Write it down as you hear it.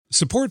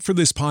Support for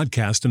this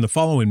podcast and the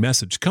following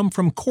message come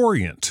from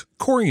Corient.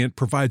 Corient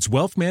provides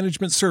wealth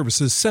management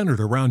services centered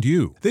around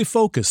you. They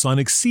focus on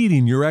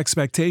exceeding your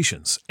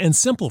expectations and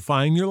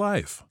simplifying your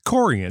life.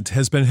 Corient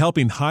has been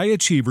helping high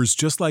achievers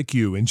just like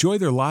you enjoy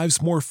their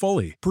lives more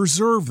fully,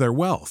 preserve their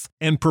wealth,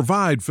 and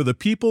provide for the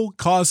people,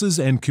 causes,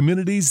 and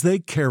communities they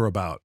care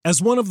about. As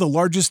one of the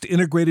largest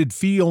integrated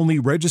fee-only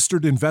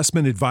registered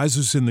investment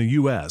advisors in the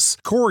U.S.,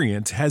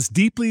 Corient has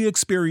deeply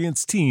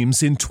experienced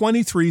teams in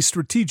 23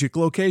 strategic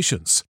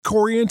locations.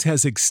 Corient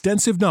has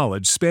extensive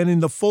knowledge spanning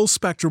the full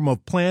spectrum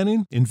of planning,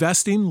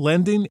 investing,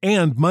 lending,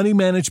 and money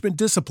management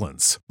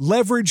disciplines.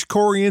 Leverage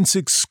Corient's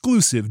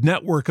exclusive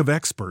network of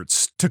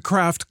experts to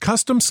craft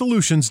custom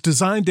solutions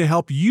designed to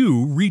help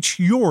you reach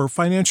your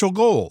financial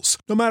goals,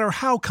 no matter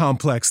how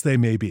complex they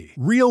may be.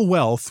 Real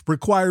wealth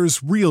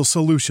requires real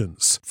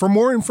solutions. For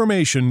more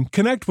information,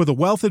 connect with a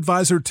wealth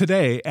advisor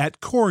today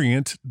at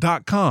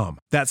Corient.com.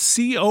 That's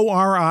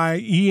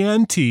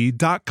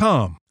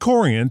Corient.com.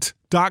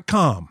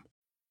 Corient.com.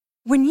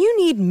 When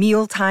you need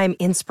mealtime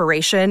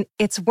inspiration,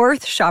 it's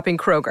worth shopping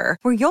Kroger,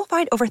 where you'll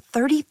find over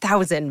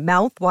 30,000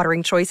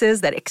 mouth-watering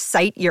choices that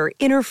excite your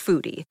inner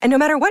foodie. And no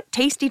matter what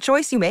tasty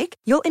choice you make,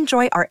 you'll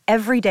enjoy our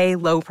everyday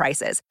low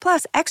prices,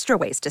 plus extra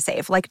ways to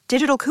save, like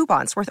digital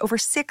coupons worth over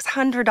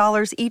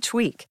 $600 each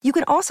week. You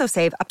can also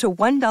save up to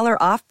 $1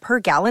 off per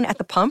gallon at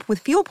the pump with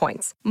fuel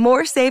points.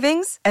 More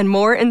savings and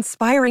more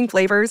inspiring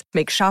flavors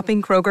make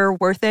shopping Kroger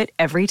worth it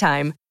every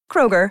time.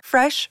 Kroger,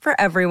 fresh for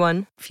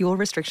everyone. Fuel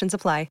restrictions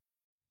apply.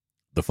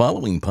 The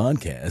following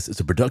podcast is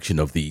a production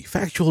of the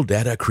Factual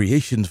Data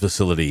Creations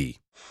Facility.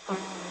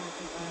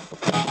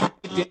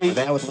 98.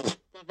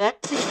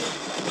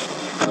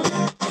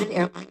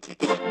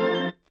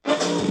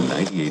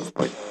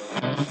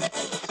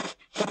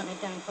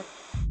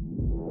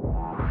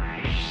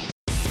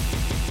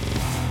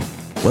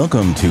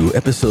 Welcome to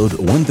episode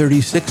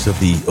 136 of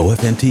the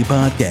OFNT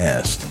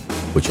podcast,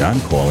 which I'm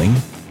calling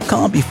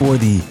Calm Before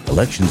the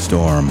Election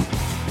Storm.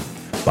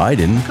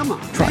 Biden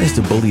tries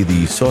to bully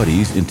the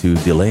Saudis into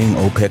delaying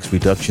OPEC's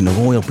reduction of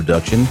oil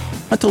production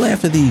until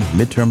after the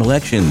midterm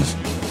elections.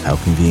 How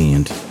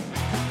convenient.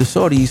 The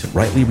Saudis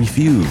rightly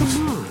refuse,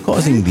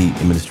 causing the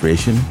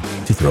administration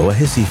to throw a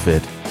hissy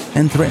fit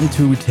and threaten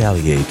to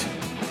retaliate.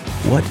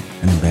 What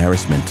an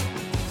embarrassment.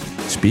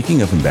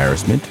 Speaking of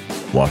embarrassment,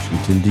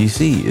 Washington,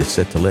 D.C. is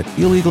set to let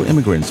illegal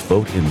immigrants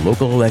vote in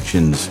local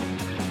elections.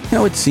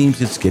 Now it seems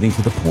it's getting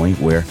to the point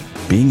where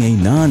being a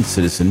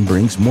non-citizen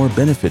brings more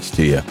benefits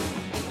to you.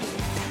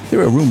 There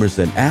are rumors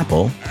that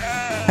Apple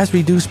has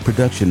reduced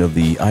production of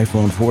the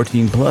iPhone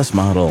 14 Plus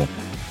model.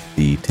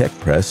 The tech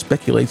press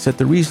speculates that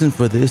the reason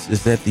for this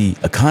is that the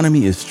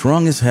economy is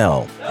strong as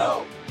hell.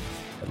 No.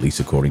 At least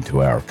according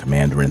to our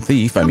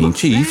commander-in-chief,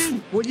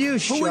 chief. Would you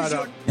shut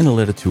up? In a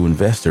letter to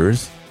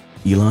investors,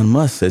 Elon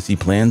Musk says he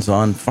plans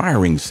on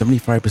firing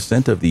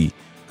 75% of the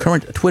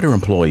current Twitter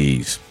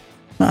employees.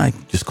 I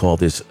just call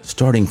this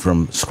starting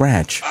from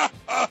scratch.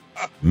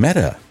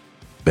 Meta,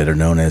 better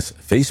known as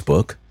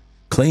Facebook,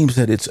 claims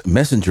that its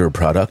Messenger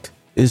product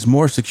is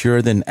more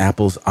secure than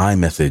Apple's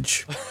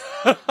iMessage.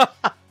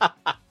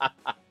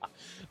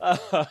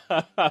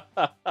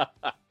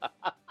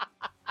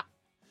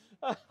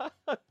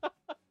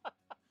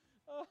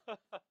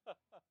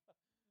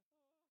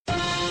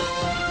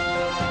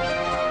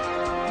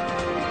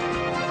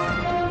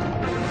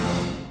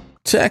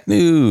 Tech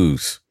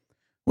news.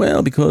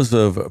 Well, because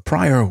of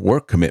prior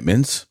work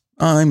commitments,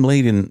 I'm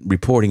late in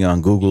reporting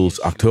on Google's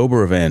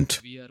October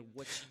event.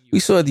 We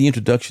saw the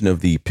introduction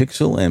of the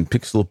Pixel and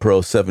Pixel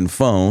Pro 7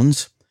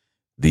 phones,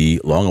 the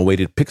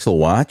long-awaited Pixel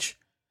Watch,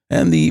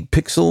 and the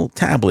Pixel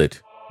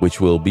Tablet, which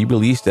will be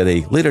released at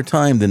a later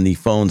time than the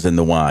phones and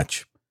the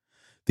watch.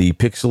 The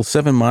Pixel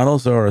 7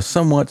 models are a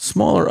somewhat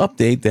smaller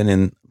update than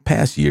in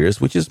past years,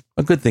 which is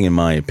a good thing in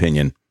my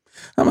opinion.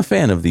 I'm a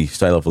fan of the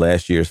style of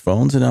last year's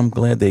phones, and I'm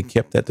glad they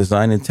kept that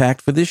design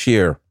intact for this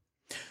year.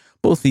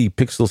 Both the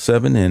Pixel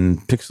 7 and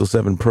Pixel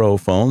 7 Pro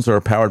phones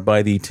are powered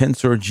by the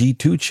Tensor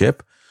G2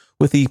 chip,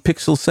 with the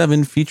Pixel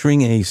 7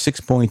 featuring a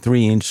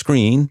 6.3-inch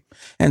screen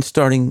and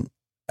starting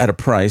at a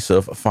price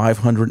of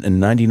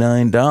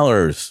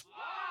 $599.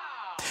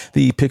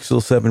 The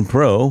Pixel 7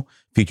 Pro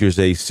features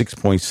a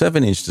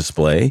 6.7-inch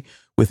display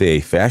with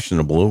a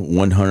fashionable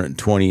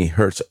 120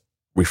 Hz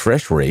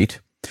refresh rate,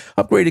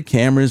 upgraded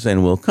cameras,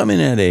 and will come in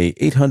at a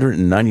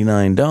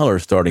 $899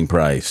 starting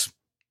price.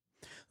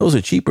 Those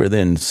are cheaper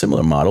than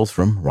similar models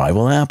from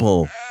rival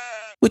Apple,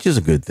 which is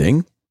a good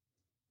thing.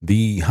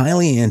 The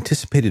highly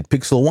anticipated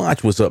Pixel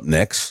Watch was up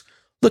next,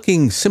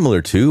 looking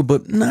similar to,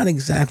 but not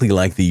exactly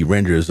like the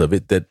renders of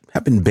it that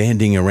have been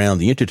banding around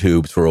the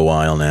intertubes for a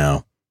while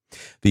now.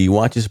 The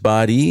watch's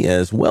body,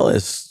 as well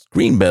as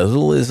screen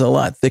bezel, is a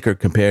lot thicker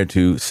compared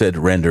to said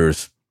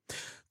renders.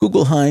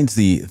 Google hides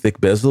the thick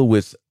bezel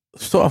with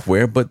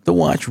software, but the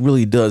watch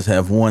really does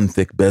have one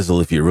thick bezel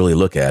if you really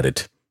look at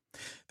it.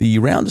 The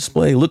round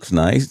display looks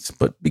nice,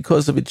 but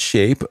because of its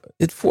shape,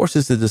 it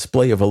forces the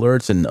display of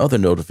alerts and other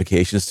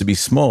notifications to be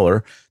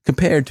smaller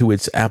compared to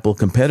its Apple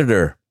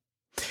competitor.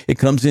 It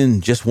comes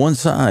in just one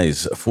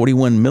size,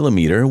 41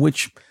 millimeter,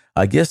 which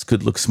I guess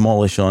could look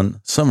smallish on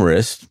some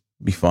wrists,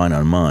 be fine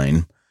on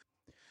mine.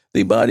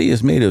 The body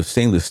is made of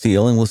stainless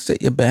steel and will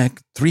set you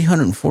back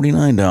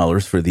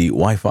 $349 for the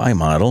Wi-Fi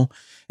model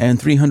and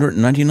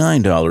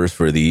 $399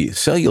 for the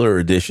cellular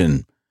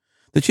edition.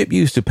 The chip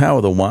used to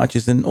power the watch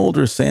is an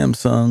older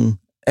Samsung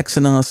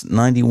Exynos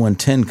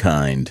 9110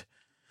 kind.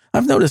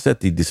 I've noticed that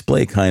the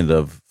display kind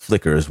of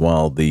flickers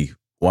while the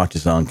watch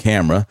is on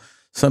camera,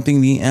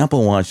 something the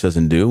Apple Watch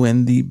doesn't do,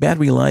 and the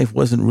battery life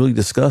wasn't really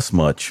discussed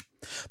much.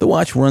 The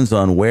watch runs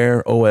on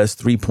Wear OS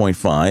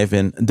 3.5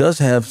 and does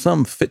have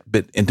some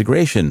Fitbit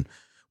integration,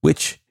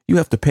 which you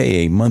have to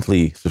pay a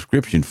monthly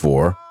subscription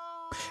for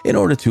in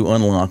order to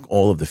unlock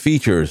all of the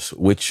features,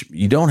 which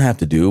you don't have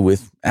to do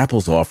with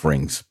Apple's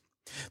offerings.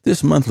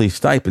 This monthly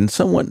stipend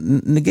somewhat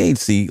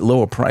negates the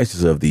lower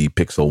prices of the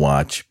Pixel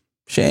Watch.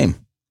 Shame.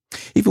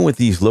 Even with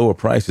these lower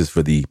prices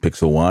for the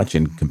Pixel Watch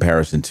in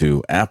comparison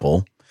to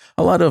Apple,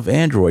 a lot of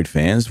Android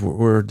fans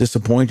were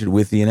disappointed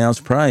with the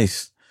announced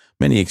price,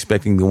 many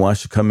expecting the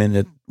watch to come in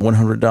at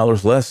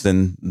 $100 less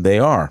than they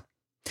are.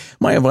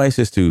 My advice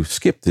is to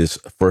skip this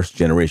first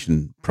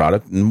generation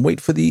product and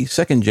wait for the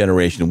second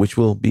generation, which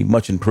will be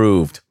much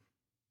improved.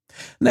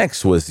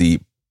 Next was the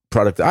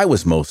product I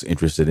was most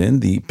interested in,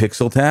 the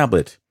Pixel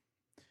tablet.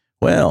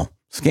 Well,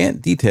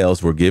 scant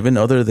details were given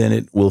other than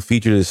it will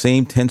feature the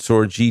same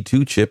Tensor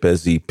G2 chip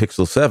as the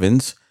Pixel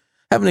 7s,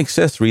 have an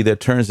accessory that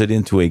turns it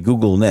into a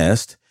Google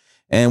Nest,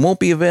 and won't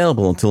be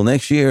available until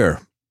next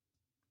year.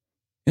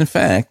 In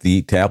fact,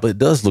 the tablet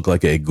does look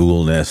like a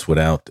Google Nest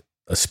without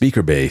a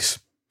speaker base.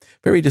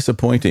 Very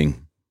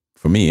disappointing,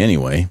 for me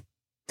anyway.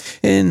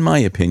 In my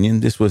opinion,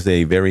 this was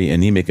a very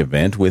anemic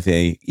event with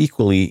a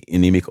equally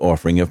anemic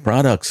offering of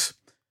products.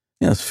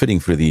 It's fitting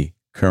for the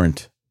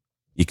current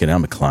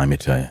economic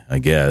climate, I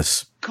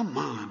guess. Come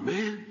on,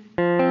 man.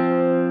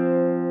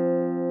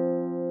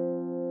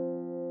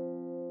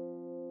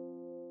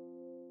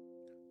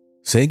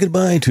 Say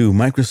goodbye to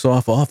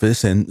Microsoft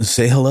Office and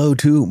say hello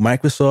to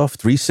Microsoft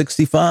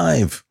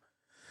 365.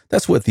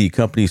 That's what the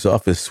company's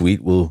Office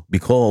suite will be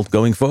called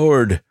going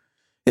forward.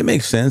 It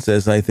makes sense,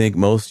 as I think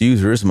most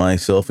users,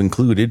 myself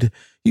included,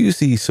 use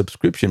the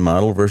subscription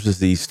model versus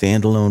the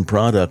standalone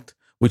product,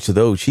 which,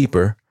 though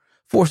cheaper,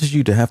 forces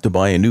you to have to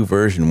buy a new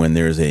version when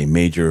there's a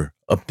major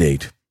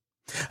update.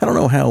 I don't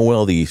know how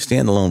well the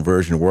standalone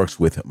version works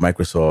with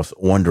Microsoft's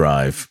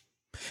OneDrive.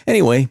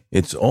 Anyway,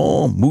 it's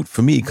all moot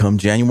for me come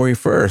January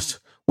 1st,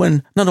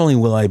 when not only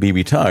will I be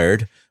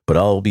retired, but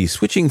I'll be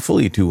switching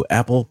fully to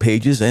Apple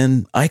Pages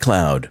and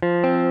iCloud.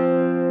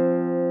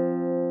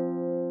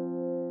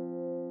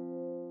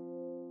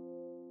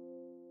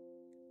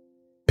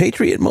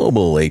 Patriot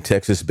Mobile, a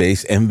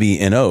Texas-based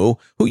MVNO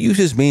who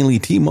uses mainly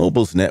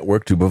T-Mobile's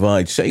network to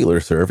provide cellular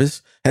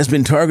service, has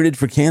been targeted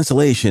for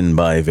cancellation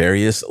by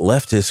various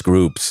leftist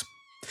groups.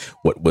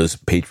 What was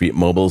Patriot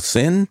Mobile's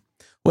sin?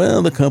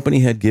 Well, the company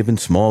had given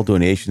small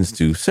donations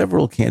to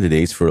several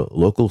candidates for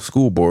local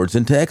school boards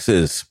in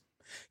Texas.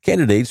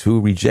 Candidates who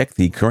reject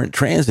the current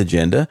trans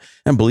agenda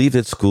and believe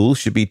that schools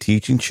should be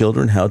teaching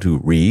children how to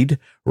read,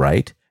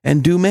 write,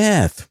 and do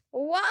math.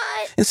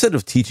 What? Instead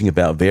of teaching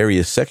about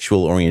various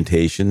sexual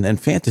orientation and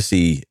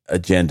fantasy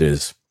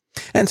agendas,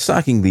 and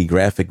stocking the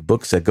graphic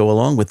books that go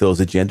along with those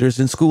agendas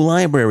in school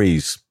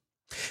libraries.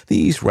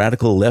 These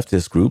radical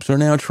leftist groups are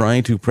now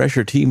trying to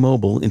pressure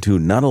T-Mobile into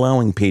not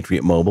allowing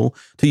Patriot Mobile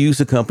to use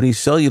the company's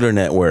cellular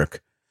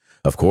network.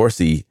 Of course,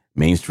 the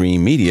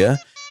mainstream media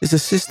is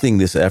assisting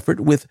this effort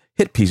with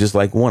hit pieces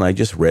like one I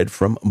just read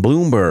from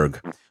Bloomberg,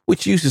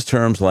 which uses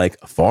terms like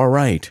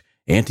far-right,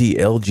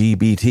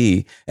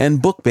 anti-LGBT,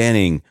 and book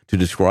banning to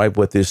describe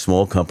what this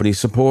small company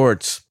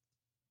supports.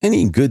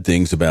 Any good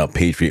things about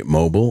Patriot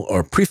Mobile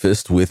are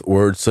prefaced with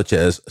words such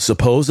as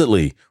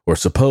supposedly or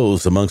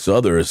supposed, amongst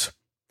others.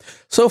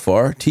 So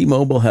far,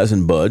 T-Mobile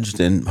hasn't budged,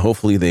 and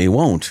hopefully they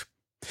won't.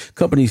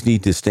 Companies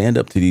need to stand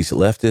up to these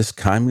leftist,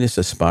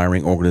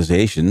 communist-aspiring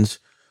organizations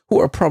who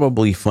are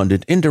probably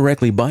funded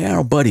indirectly by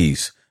our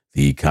buddies,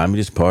 the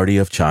Communist Party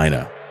of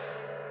China.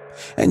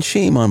 And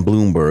shame on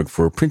Bloomberg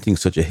for printing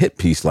such a hit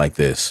piece like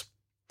this.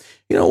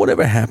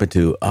 Whatever happened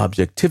to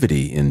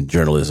objectivity in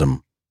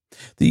journalism?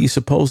 The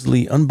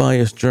supposedly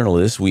unbiased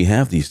journalists we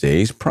have these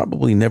days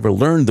probably never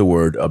learned the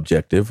word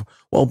objective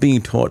while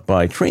being taught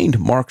by trained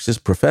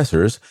Marxist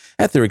professors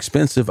at their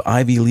expensive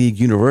Ivy League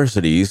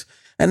universities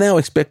and now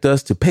expect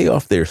us to pay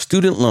off their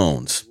student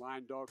loans.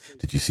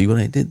 Did you see what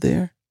I did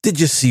there?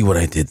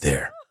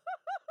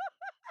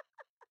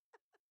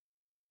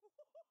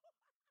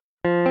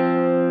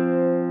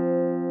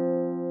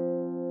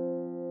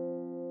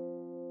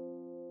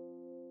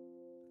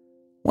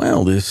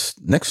 Well, this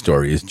next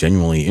story is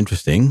genuinely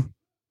interesting.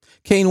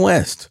 Kanye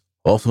West,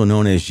 also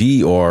known as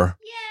Ye or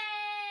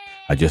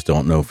I just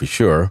don't know for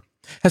sure,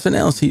 has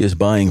announced he is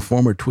buying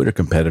former Twitter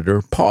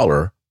competitor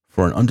Parler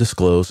for an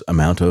undisclosed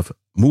amount of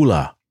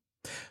moolah.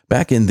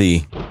 Back in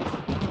the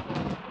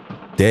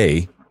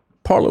day,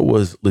 Parler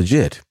was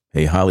legit,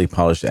 a highly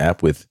polished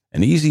app with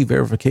an easy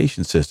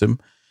verification system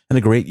and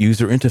a great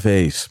user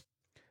interface.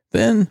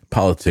 Then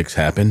politics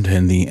happened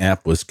and the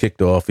app was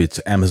kicked off its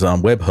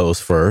Amazon web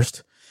host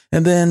first,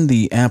 And then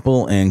the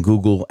Apple and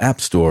Google App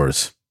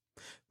Stores.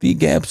 The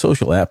Gab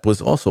social app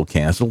was also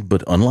canceled,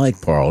 but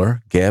unlike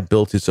Parler, Gab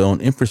built its own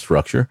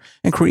infrastructure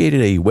and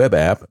created a web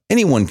app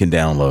anyone can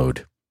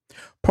download.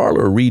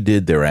 Parler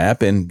redid their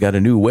app and got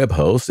a new web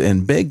host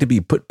and begged to be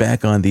put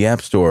back on the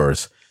app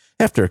stores.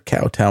 After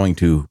kowtowing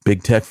to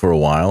big tech for a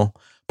while,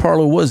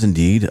 Parler was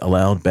indeed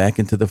allowed back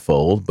into the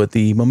fold, but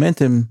the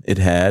momentum it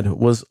had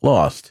was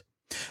lost.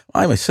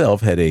 I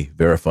myself had a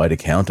verified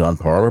account on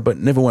Parler, but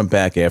never went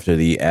back after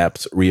the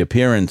app's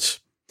reappearance.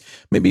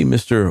 Maybe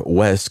Mr.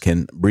 West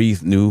can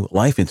breathe new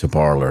life into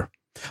Parler.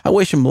 I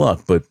wish him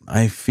luck, but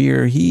I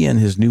fear he and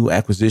his new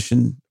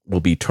acquisition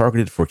will be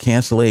targeted for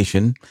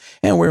cancellation,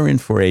 and we're in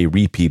for a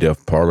repeat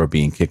of Parler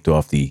being kicked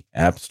off the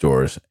app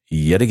stores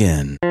yet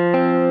again.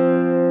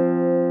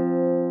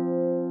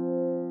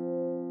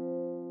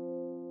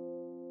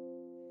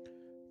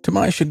 To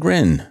my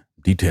chagrin,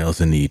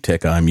 details in the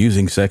Tech I'm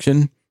Using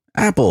section,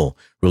 Apple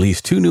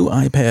released 2 new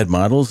iPad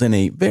models and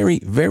a very,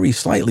 very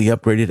slightly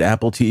upgraded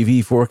Apple TV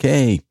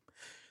 4K.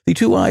 The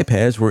 2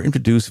 iPads were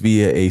introduced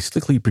via a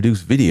slickly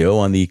produced video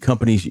on the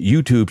company's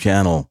YouTube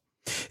channel.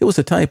 It was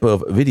a type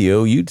of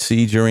video you'd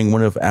see during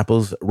one of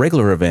Apple's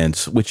regular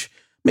events, which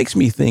makes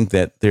me think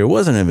that there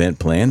was an event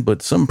planned,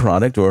 but some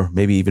product or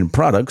maybe even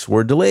products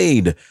were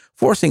delayed,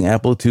 forcing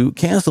Apple to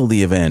cancel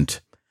the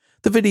event.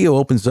 The video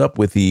opens up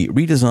with the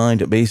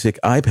redesigned basic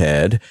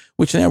iPad,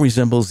 which now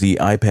resembles the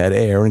iPad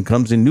Air and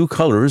comes in new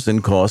colors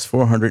and costs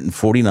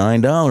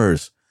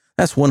 $449.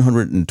 That's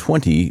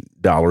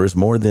 $120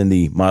 more than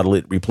the model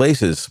it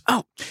replaces.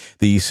 Oh.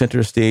 The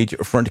center stage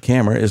front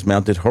camera is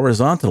mounted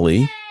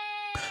horizontally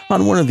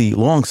on one of the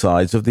long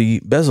sides of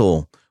the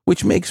bezel,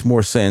 which makes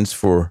more sense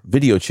for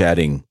video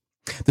chatting.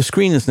 The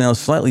screen is now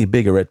slightly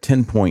bigger at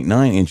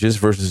 10.9 inches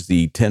versus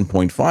the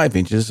 10.5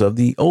 inches of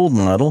the old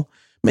model,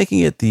 making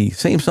it the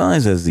same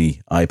size as the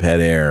iPad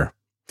Air.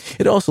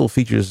 It also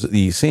features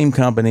the same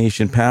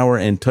combination power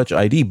and Touch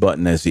ID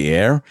button as the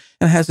Air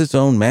and has its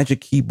own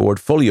Magic Keyboard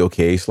folio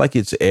case like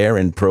its Air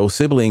and Pro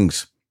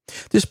siblings.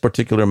 This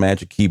particular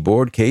Magic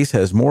Keyboard case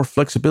has more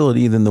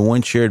flexibility than the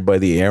one shared by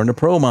the Air and the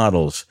Pro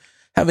models,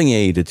 having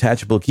a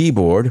detachable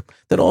keyboard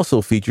that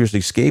also features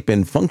escape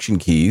and function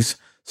keys,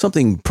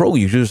 something Pro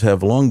users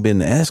have long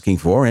been asking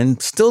for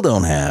and still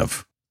don't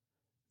have.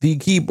 The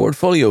keyboard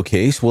folio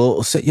case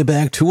will set you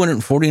back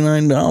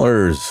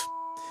 $249,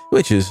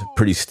 which is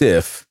pretty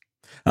stiff.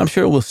 I'm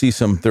sure we'll see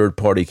some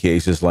third-party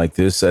cases like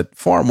this at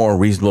far more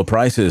reasonable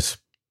prices.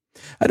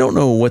 I don't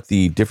know what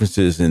the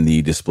differences in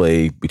the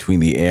display between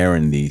the Air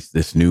and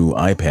this new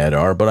iPad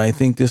are, but I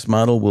think this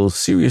model will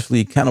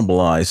seriously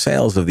cannibalize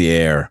sales of the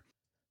Air.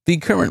 The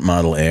current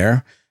model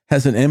Air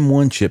has an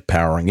M1 chip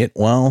powering it,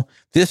 while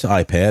this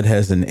iPad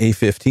has an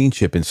A15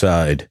 chip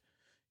inside.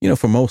 You know,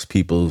 for most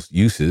people's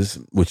uses,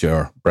 which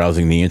are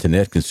browsing the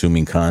internet,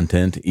 consuming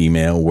content,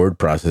 email, word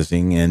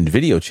processing, and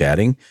video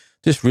chatting,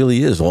 this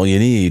really is all you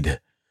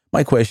need.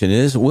 My question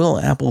is, will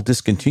Apple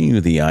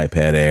discontinue the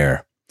iPad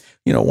Air?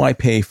 You know, why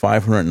pay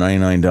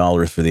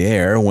 $599 for the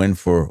Air when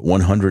for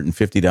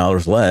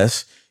 $150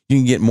 less, you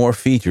can get more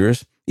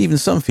features, even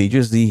some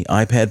features the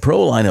iPad Pro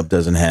lineup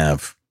doesn't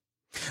have?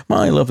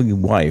 My lovely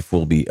wife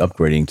will be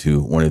upgrading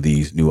to one of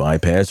these new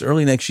iPads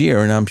early next year,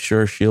 and I'm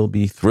sure she'll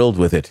be thrilled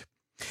with it.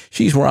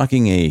 She's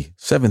rocking a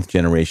 7th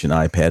generation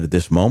iPad at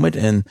this moment,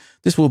 and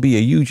this will be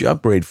a huge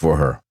upgrade for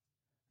her.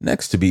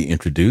 Next to be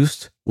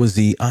introduced was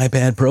the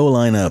iPad Pro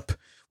lineup,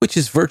 which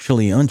is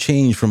virtually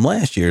unchanged from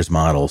last year's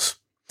models.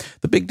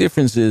 The big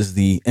difference is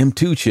the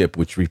M2 chip,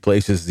 which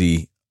replaces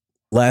the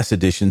last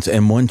edition's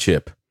M1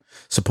 chip.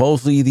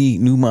 Supposedly, the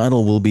new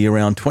model will be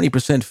around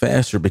 20%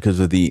 faster because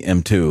of the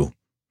M2.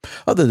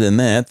 Other than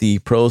that, the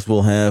Pros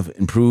will have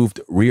improved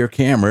rear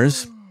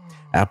cameras,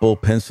 Apple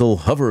Pencil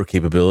hover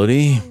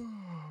capability,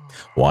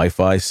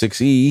 Wi-Fi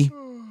 6E,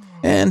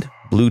 and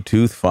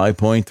Bluetooth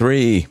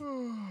 5.3.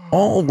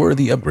 All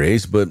worthy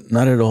upgrades, but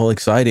not at all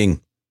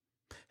exciting.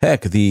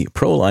 Heck, the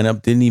Pro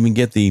lineup didn't even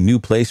get the new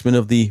placement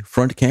of the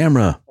front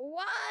camera.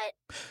 What?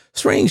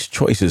 Strange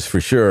choices for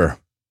sure.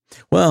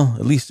 Well,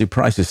 at least the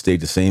prices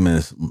stayed the same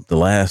as the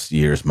last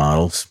year's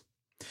models.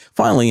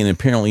 Finally, and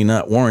apparently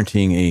not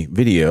warranting a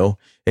video,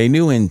 a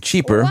new and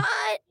cheaper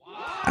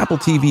Apple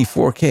TV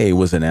 4K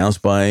was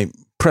announced by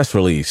press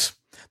release.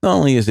 Not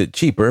only is it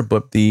cheaper,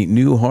 but the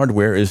new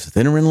hardware is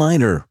thinner and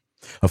lighter.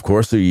 Of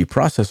course, the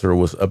processor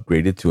was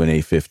upgraded to an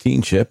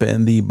A15 chip,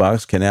 and the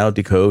box can now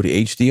decode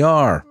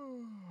HDR.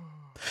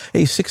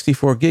 A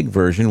 64 gig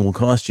version will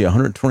cost you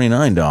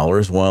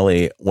 $129, while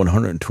a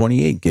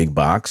 128 gig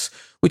box,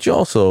 which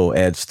also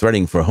adds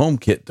threading for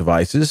HomeKit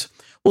devices,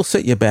 will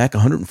set you back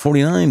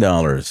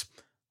 $149.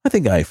 I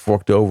think I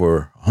forked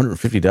over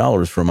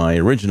 $150 for my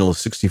original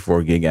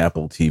 64 gig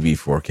Apple TV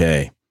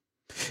 4K.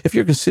 If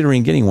you're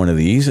considering getting one of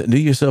these, do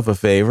yourself a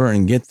favor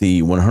and get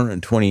the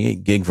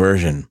 128 gig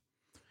version.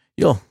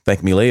 You'll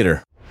thank me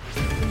later.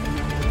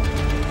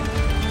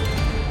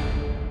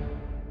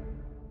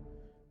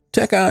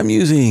 Tech I'm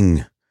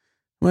using.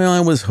 Well, I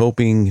was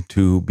hoping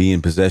to be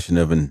in possession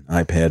of an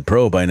iPad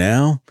Pro by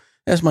now,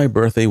 as my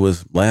birthday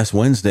was last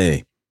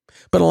Wednesday.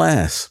 But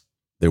alas,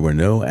 There were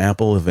no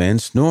Apple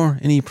events nor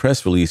any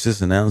press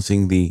releases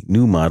announcing the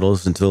new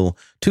models until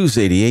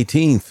Tuesday the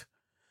 18th.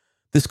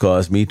 This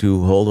caused me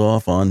to hold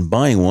off on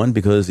buying one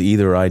because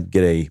either I'd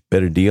get a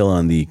better deal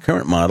on the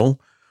current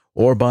model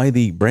or buy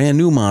the brand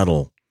new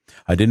model.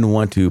 I didn't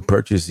want to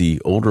purchase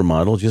the older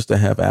model just to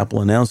have Apple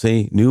announce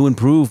a new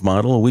improved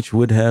model, which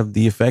would have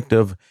the effect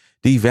of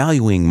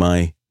devaluing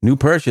my new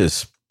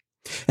purchase.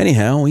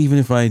 Anyhow, even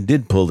if I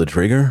did pull the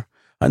trigger,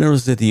 I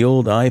noticed that the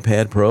old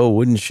iPad Pro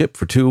wouldn't ship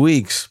for 2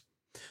 weeks.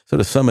 So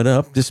to sum it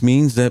up, this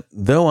means that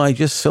though I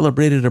just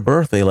celebrated a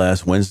birthday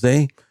last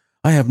Wednesday,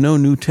 I have no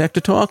new tech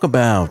to talk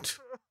about.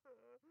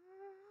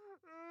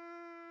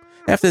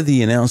 After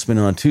the announcement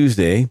on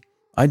Tuesday,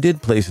 I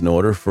did place an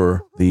order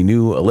for the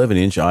new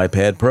 11-inch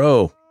iPad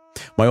Pro.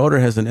 My order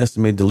has an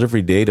estimated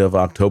delivery date of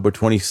October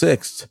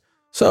 26th,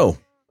 so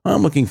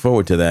I'm looking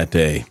forward to that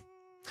day.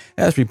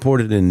 As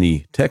reported in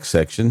the tech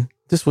section,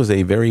 this was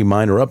a very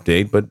minor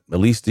update, but at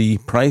least the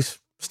price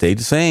stayed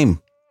the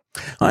same.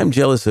 I'm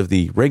jealous of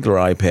the regular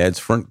iPad's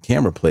front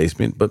camera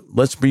placement, but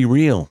let's be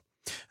real.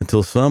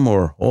 Until some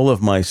or all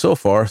of my so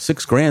far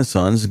 6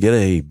 grandsons get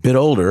a bit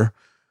older,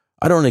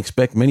 I don't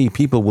expect many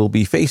people will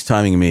be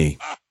FaceTiming me.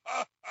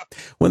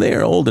 When they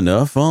are old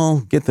enough,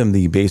 I'll get them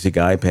the basic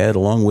iPad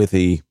along with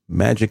a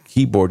Magic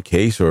Keyboard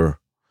case or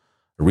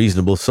a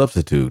reasonable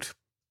substitute.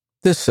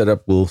 This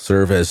setup will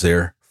serve as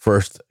their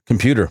first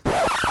computer.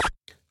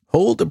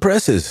 Hold the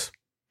presses.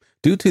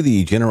 Due to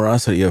the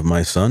generosity of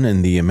my son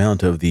and the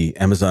amount of the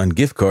Amazon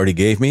gift card he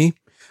gave me,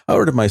 I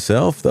ordered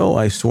myself, though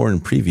I swore in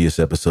previous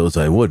episodes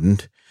I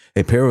wouldn't,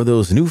 a pair of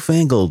those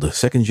newfangled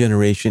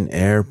second-generation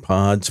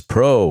AirPods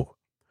Pro.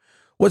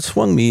 What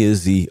swung me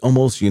is the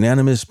almost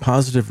unanimous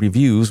positive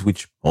reviews,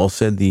 which all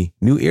said the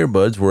new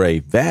earbuds were a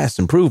vast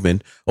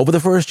improvement over the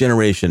first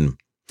generation.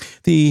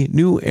 The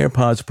new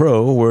AirPods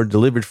Pro were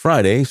delivered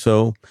Friday,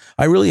 so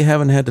I really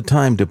haven't had the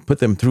time to put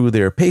them through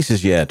their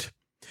paces yet.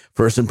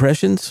 First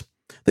impressions?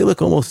 They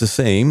look almost the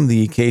same.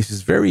 The case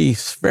is very,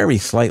 very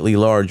slightly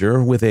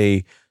larger with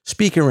a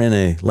speaker and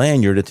a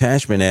lanyard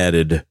attachment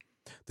added.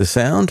 The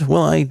sound?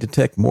 Well, I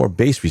detect more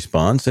bass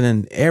response and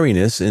an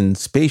airiness in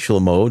spatial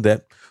mode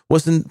that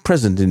wasn't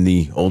present in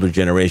the older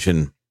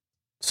generation.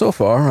 So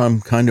far,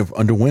 I'm kind of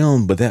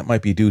underwhelmed, but that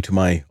might be due to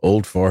my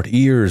old fart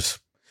ears.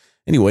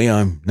 Anyway,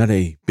 I'm not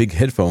a big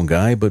headphone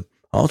guy, but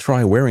I'll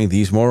try wearing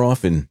these more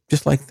often,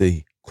 just like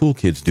the cool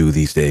kids do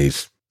these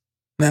days.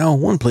 Now,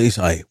 one place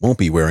I won't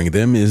be wearing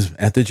them is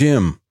at the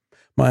gym.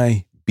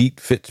 My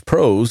Beat Fit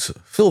Pros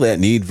fill that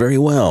need very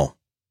well.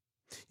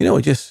 You know,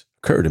 it just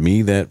occurred to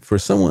me that for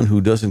someone who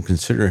doesn't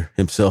consider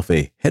himself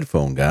a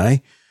headphone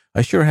guy,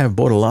 I sure have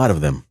bought a lot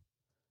of them.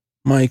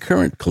 My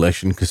current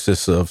collection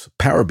consists of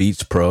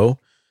Powerbeats Pro,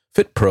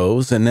 Fit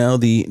Pros, and now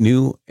the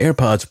new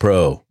AirPods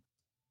Pro.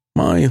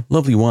 My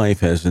lovely wife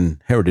has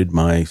inherited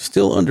my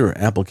still under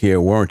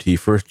AppleCare warranty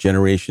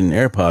first-generation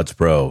AirPods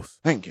Pro.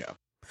 Thank you.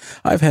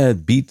 I've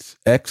had Beats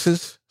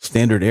X's,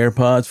 standard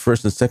AirPods,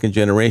 first and second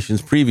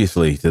generations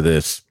previously to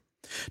this.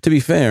 To be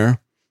fair,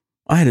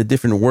 I had a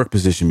different work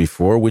position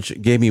before,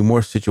 which gave me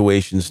more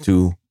situations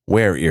to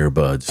wear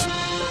earbuds.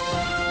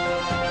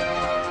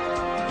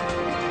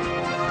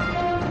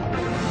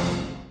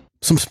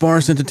 Some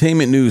sparse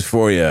entertainment news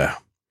for you.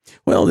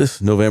 Well, this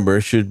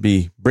November should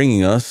be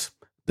bringing us,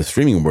 the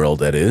streaming world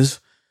that is,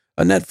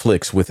 a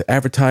Netflix with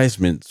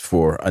advertisements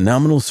for a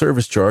nominal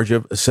service charge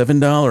of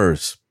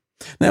 $7.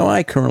 Now,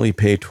 I currently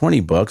pay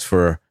 $20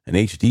 for an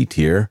HD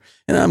tier,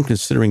 and I'm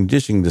considering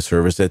dishing the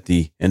service at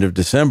the end of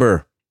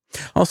December.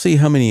 I'll see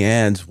how many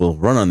ads will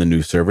run on the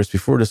new service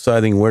before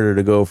deciding whether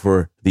to go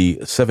for the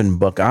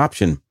 $7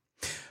 option.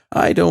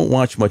 I don't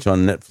watch much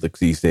on Netflix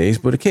these days,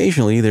 but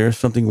occasionally there's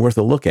something worth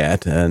a look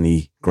at on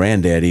the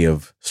granddaddy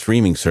of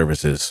streaming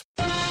services.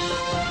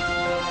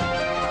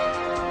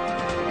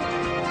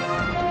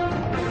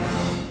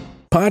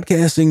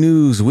 Podcasting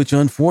news, which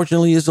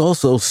unfortunately is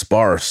also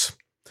sparse.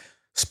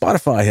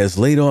 Spotify has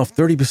laid off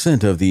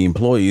 30% of the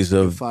employees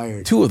of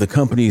 2 of the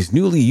company's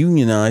newly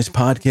unionized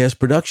podcast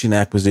production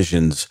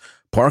acquisitions,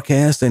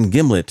 Parcast and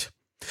Gimlet.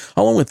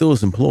 Along with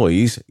those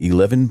employees,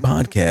 11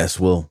 podcasts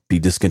will be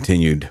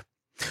discontinued.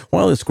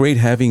 While it's great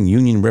having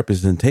union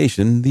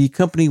representation, the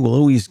company will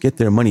always get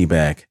their money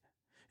back.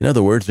 In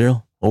other words,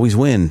 they'll always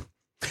win.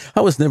 I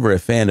was never a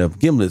fan of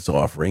Gimlet's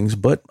offerings,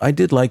 but I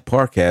did like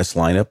Parcast's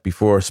lineup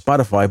before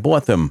Spotify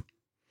bought them.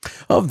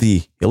 Of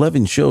the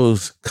 11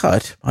 shows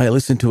cut, I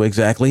listened to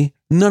exactly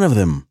none of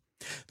them.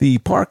 The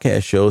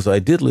Parcast shows I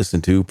did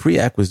listen to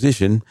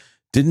pre-acquisition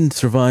didn't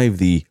survive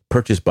the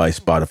purchase by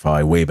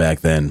Spotify way back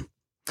then.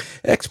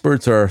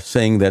 Experts are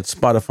saying that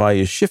Spotify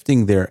is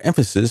shifting their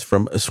emphasis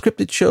from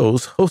scripted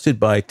shows hosted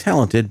by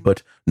talented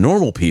but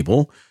normal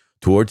people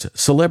towards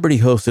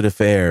celebrity-hosted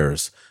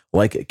affairs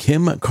like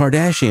Kim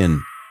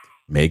Kardashian,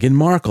 Meghan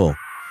Markle,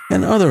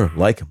 and other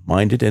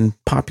like-minded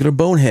and popular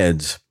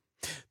boneheads.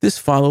 This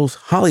follows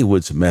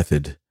Hollywood's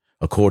method,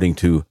 according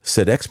to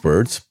said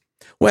experts.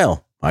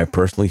 Well, I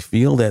personally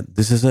feel that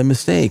this is a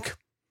mistake.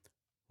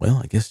 Well,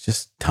 I guess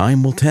just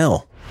time will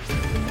tell.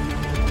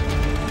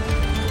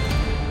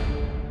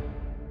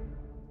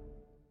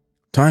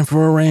 time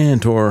for a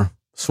rant, or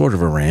sort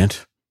of a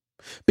rant.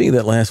 Being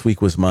that last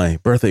week was my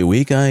birthday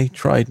week, I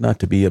tried not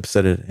to be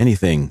upset at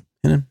anything,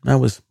 and I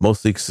was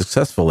mostly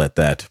successful at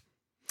that.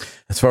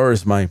 As far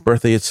as my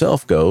birthday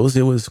itself goes,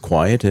 it was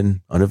quiet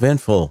and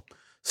uneventful,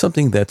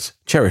 something that's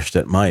cherished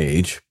at my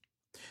age.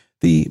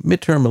 The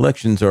midterm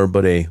elections are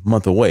but a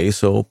month away,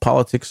 so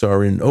politics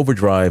are in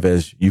overdrive,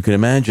 as you can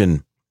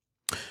imagine.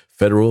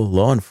 Federal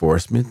law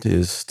enforcement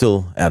is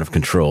still out of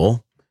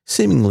control,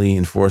 seemingly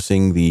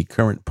enforcing the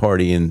current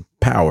party in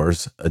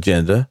power's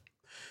agenda,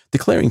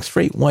 declaring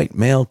straight white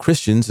male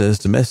Christians as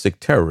domestic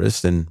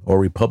terrorists or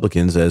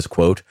Republicans as,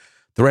 quote,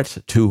 threat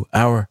to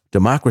our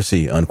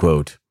democracy,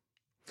 unquote.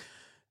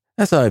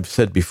 As I've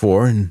said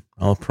before, and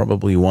I'll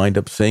probably wind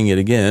up saying it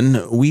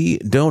again, we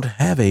don't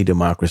have a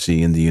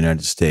democracy in the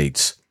United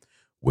States.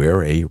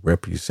 We're a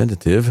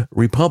representative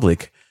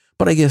republic,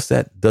 but I guess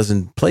that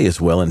doesn't play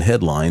as well in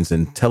headlines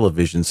and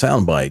television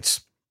sound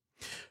bites.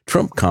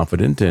 Trump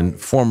confidant and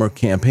former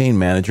campaign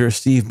manager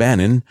Steve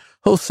Bannon,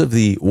 host of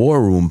the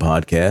War Room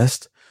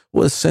podcast,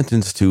 was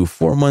sentenced to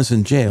 4 months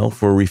in jail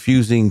for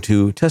refusing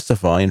to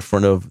testify in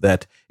front of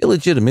that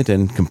illegitimate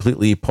and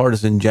completely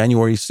partisan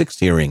January 6th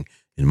hearing,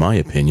 in my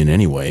opinion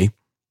anyway.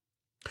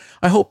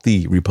 I hope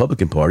the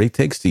Republican Party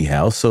takes the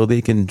House so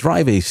they can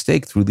drive a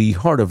stake through the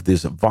heart of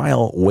this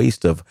vile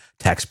waste of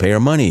taxpayer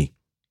money.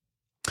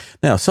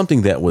 Now,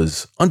 something that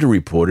was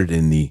underreported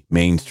in the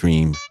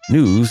mainstream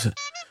news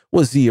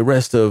was the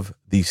arrest of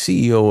the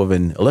CEO of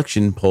an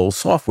election poll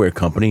software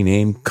company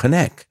named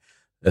Konnech.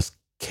 That's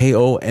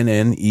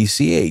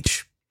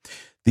Konnech.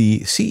 The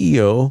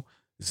CEO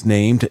is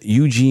named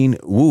Eugene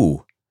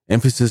Wu,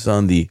 emphasis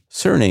on the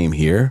surname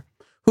here,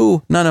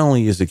 who not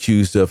only is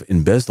accused of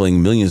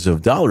embezzling millions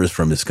of dollars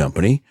from his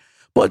company,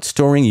 but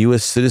storing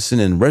U.S. citizen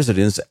and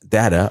residents'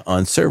 data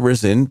on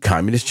servers in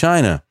communist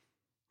China.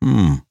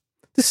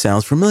 This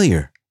sounds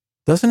familiar,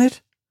 doesn't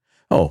it?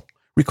 Oh,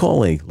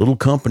 recall a little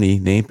company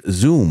named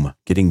Zoom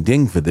getting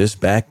dinged for this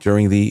back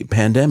during the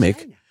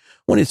pandemic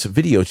when its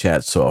video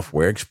chat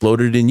software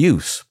exploded in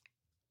use.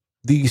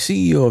 The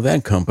CEO of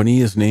that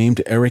company is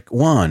named Eric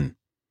Yuan.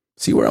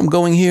 See where I'm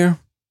going here?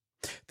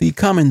 The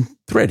common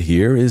thread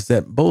here is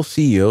that both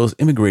CEOs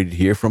immigrated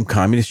here from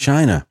communist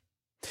China.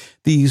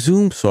 The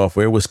Zoom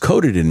software was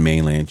coded in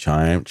mainland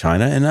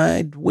China, and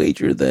I'd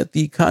wager that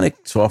the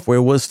Konnech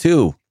software was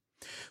too.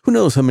 Who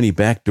knows how many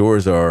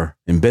backdoors are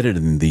embedded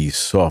in these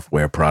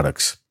software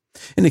products?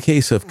 In the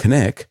case of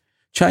Konnech,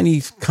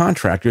 Chinese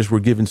contractors were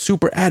given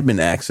super admin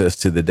access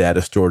to the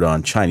data stored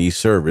on Chinese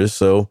servers,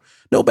 so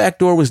no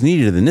backdoor was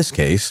needed in this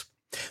case.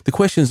 The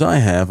questions I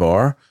have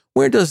are,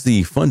 where does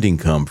the funding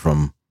come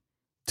from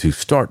to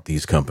start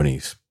these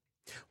companies?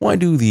 Why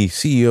do the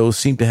CEOs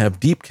seem to have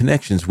deep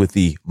connections with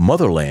the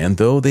motherland,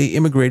 though they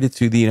immigrated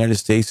to the United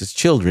States as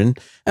children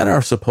and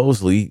are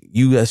supposedly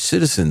U.S.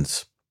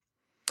 citizens?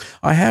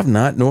 I have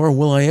not, nor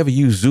will I ever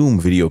use Zoom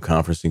video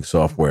conferencing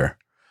software.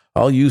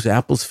 I'll use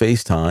Apple's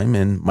FaceTime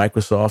and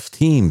Microsoft's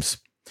Teams.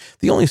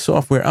 The only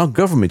software our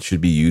government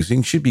should be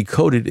using should be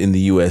coded in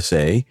the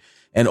USA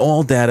and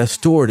all data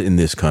stored in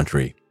this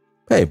country.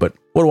 Hey, but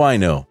what do I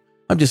know?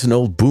 I'm just an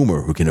old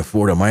boomer who can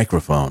afford a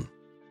microphone.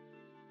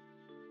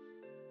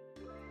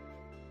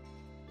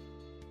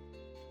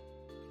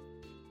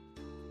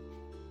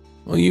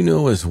 Well, you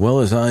know as well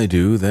as I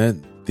do that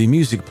the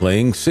music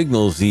playing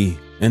signals the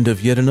end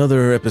of yet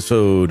another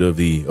episode of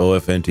the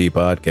OFNT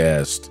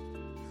podcast.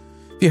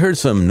 If you heard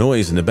some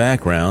noise in the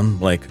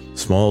background, like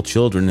small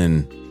children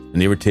and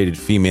an irritated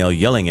female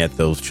yelling at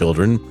those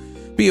children,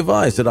 be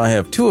advised that I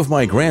have 2 of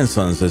my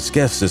grandsons as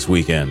guests this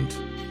weekend.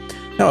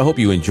 Now, I hope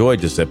you enjoyed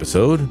this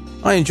episode.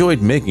 I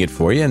enjoyed making it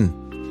for you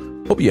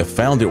and hope you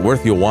found it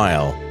worth your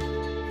while.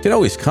 You can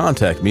always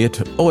contact me at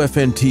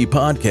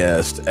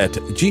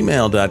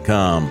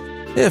ofntpodcast@gmail.com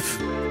if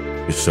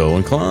you're so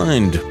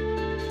inclined.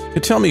 You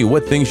can tell me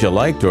what things you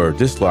liked or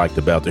disliked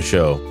about the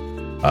show.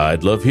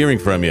 I'd love hearing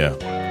from you.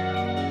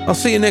 I'll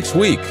see you next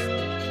week.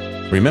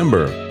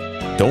 Remember,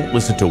 don't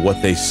listen to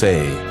what they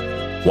say.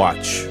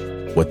 Watch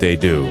what they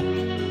do.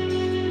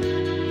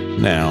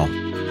 Now,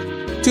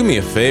 do me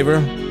a favor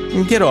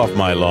and get off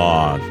my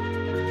lawn.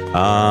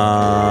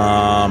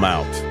 I'm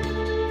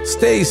out.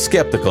 Stay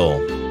skeptical.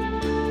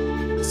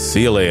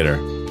 See you later.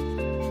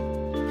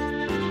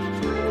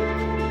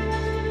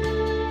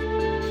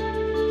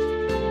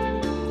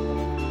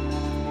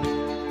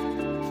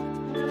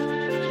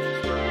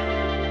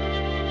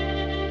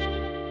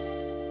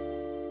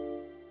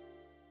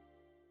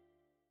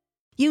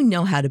 You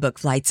know how to book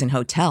flights and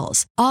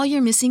hotels. All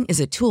you're missing is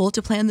a tool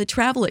to plan the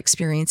travel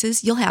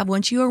experiences you'll have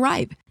once you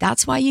arrive.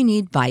 That's why you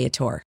need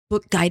Viator.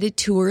 Book guided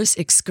tours,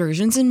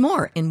 excursions, and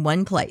more in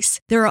one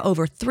place. There are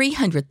over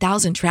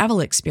 300,000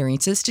 travel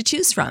experiences to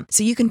choose from,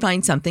 so you can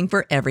find something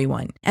for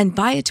everyone. And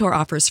Viator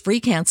offers free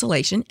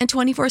cancellation and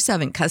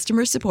 24/7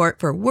 customer support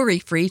for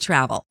worry-free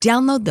travel.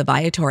 Download the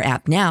Viator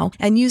app now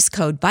and use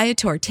code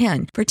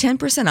Viator10 for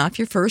 10% off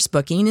your first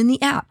booking in the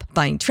app.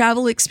 Find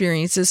travel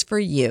experiences for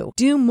you.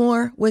 Do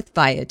more with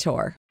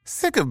Viator.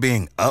 Sick of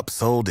being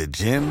upsold at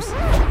gyms?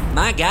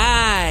 My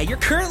guy, you're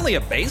currently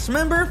a base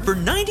member? For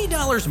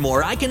 $90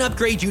 more, I can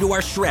upgrade you to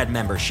our Shred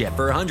membership.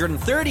 For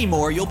 $130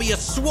 more, you'll be a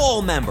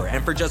Swole member.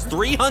 And for just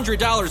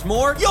 $300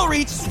 more, you'll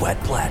reach Sweat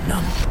Platinum.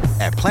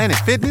 At Planet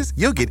Fitness,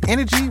 you'll get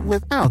energy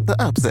without the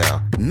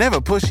upsell.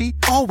 Never pushy,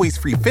 always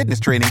free fitness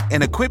training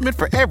and equipment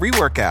for every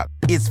workout.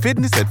 It's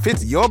fitness that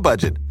fits your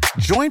budget.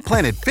 Join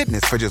Planet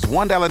Fitness for just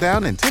 $1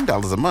 down and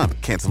 $10 a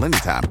month. Cancel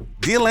anytime.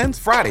 Deal ends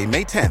Friday,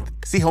 May 10th.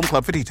 See Home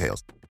Club for details.